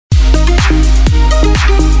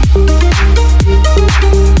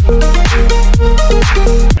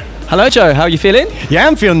Hello Joe, how are you feeling? Yeah,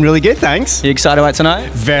 I'm feeling really good, thanks. You excited about tonight?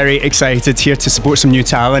 Very excited, here to support some new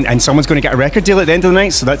talent, and someone's going to get a record deal at the end of the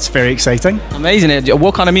night, so that's very exciting. Amazing.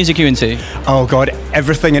 What kind of music are you into? Oh God,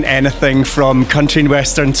 everything and anything, from country and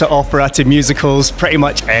western to opera to musicals, pretty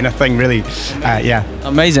much anything really. Yeah.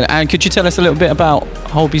 Amazing. And could you tell us a little bit about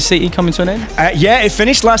Holby City coming to an end? Yeah, it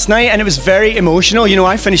finished last night and it was very emotional. You know,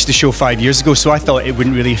 I finished the show 5 years ago, so I thought it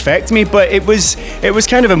wouldn't really affect me, but it was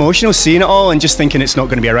kind of emotional seeing it all and just thinking it's not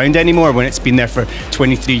going to be around anymore when it's been there for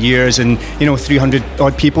 23 years and, you know, 300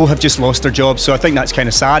 odd people have just lost their jobs. So I think that's kind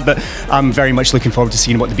of sad, but I'm very much looking forward to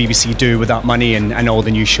seeing what the BBC do with that money and all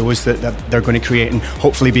the new shows that they're going to create, and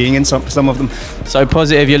hopefully being in some of them. So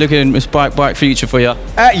positive, you're looking at a bright future for you?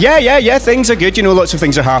 Yeah, things are good. You know, lots of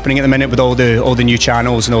things are happening at the minute with all the new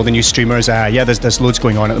channels and all the new streamers. Yeah, there's loads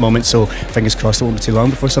going on at the moment, so fingers crossed it won't be too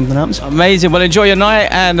long before something happens. Amazing. Well, enjoy your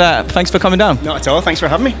night, and thanks for coming down. Not at all. Thanks for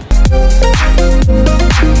having me.